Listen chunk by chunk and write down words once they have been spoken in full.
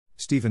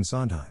Stephen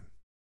Sondheim.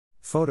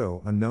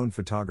 Photo unknown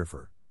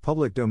photographer,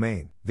 public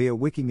domain, via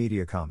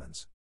Wikimedia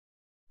Commons.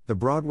 The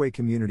Broadway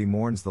community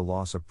mourns the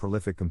loss of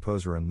prolific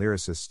composer and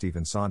lyricist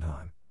Stephen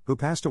Sondheim, who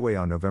passed away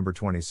on November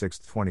 26,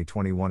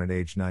 2021 at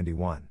age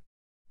 91.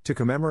 To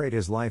commemorate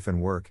his life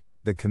and work,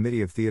 the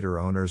Committee of Theater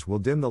Owners will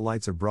dim the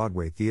lights of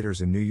Broadway theaters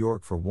in New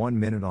York for 1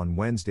 minute on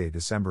Wednesday,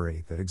 December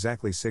 8 at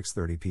exactly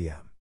 6:30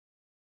 p.m.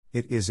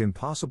 It is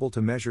impossible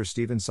to measure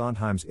Stephen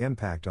Sondheim's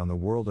impact on the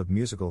world of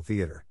musical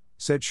theater,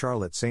 said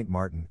Charlotte St.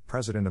 Martin,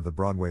 president of the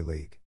Broadway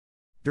League.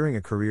 During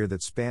a career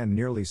that spanned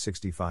nearly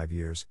 65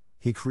 years,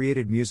 he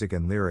created music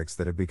and lyrics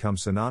that have become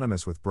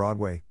synonymous with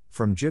Broadway,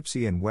 from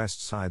Gypsy and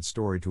West Side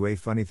Story to A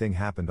Funny Thing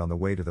Happened on the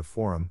Way to the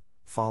Forum,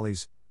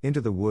 Follies, Into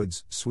the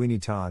Woods, Sweeney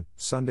Todd,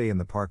 Sunday in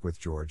the Park with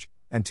George,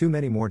 and too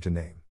many more to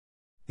name.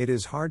 It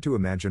is hard to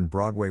imagine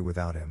Broadway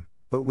without him,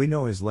 but we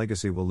know his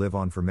legacy will live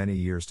on for many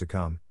years to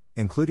come,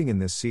 including in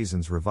this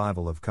season's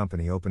revival of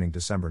Company opening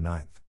December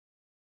 9.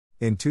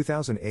 In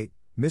 2008,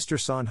 Mr.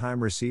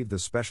 Sondheim received the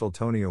Special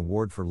Tony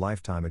Award for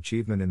Lifetime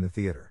Achievement in the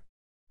Theater.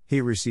 He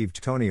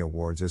received Tony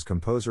Awards as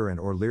composer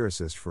and/or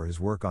lyricist for his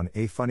work on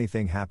A Funny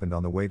Thing Happened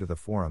on the Way to the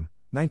Forum,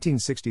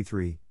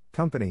 1963,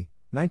 Company,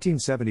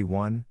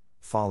 1971,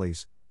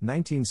 Follies,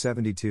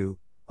 1972,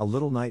 A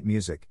Little Night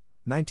Music,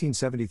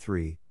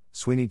 1973,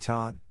 Sweeney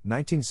Todd,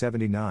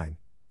 1979,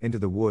 Into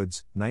the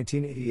Woods,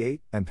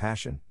 1988, and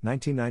Passion,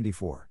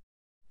 1994.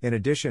 In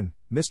addition,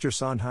 Mr.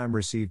 Sondheim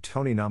received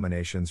Tony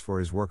nominations for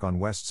his work on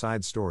West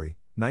Side Story,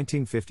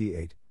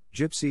 1958,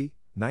 Gypsy,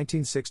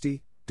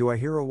 1960, Do I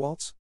Hear a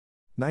Waltz?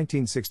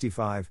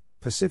 1965,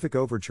 Pacific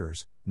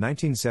Overtures,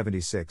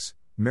 1976,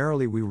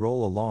 Merrily We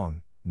Roll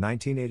Along,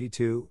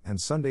 1982, and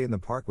Sunday in the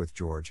Park with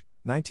George,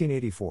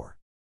 1984.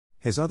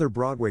 His other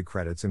Broadway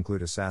credits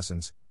include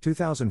Assassins,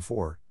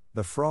 2004,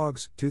 The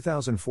Frogs,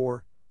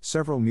 2004,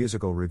 several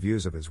musical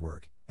reviews of his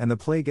work, and the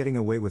play Getting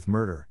Away with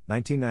Murder,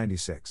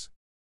 1996.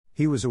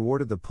 He was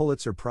awarded the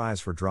Pulitzer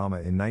Prize for Drama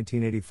in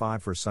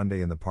 1985 for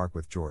Sunday in the Park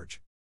with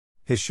George.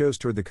 His shows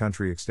toured the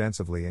country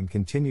extensively and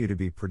continue to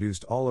be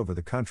produced all over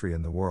the country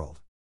and the world.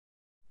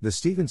 The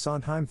Stephen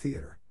Sondheim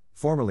Theater,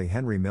 formerly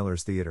Henry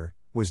Miller's Theater,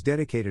 was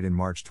dedicated in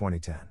March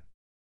 2010.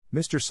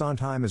 Mr.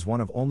 Sondheim is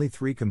one of only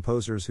 3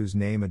 composers whose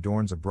name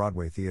adorns a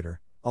Broadway theater,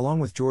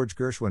 along with George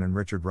Gershwin and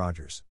Richard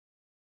Rodgers.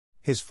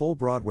 His full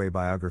Broadway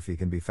biography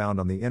can be found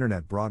on the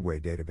Internet Broadway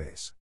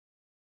database.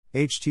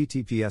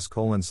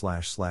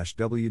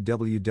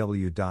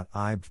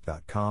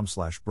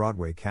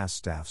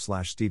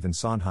 https://www.ibd.com/BroadwayCastStaff/Stephen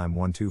Sondheim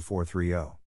 12430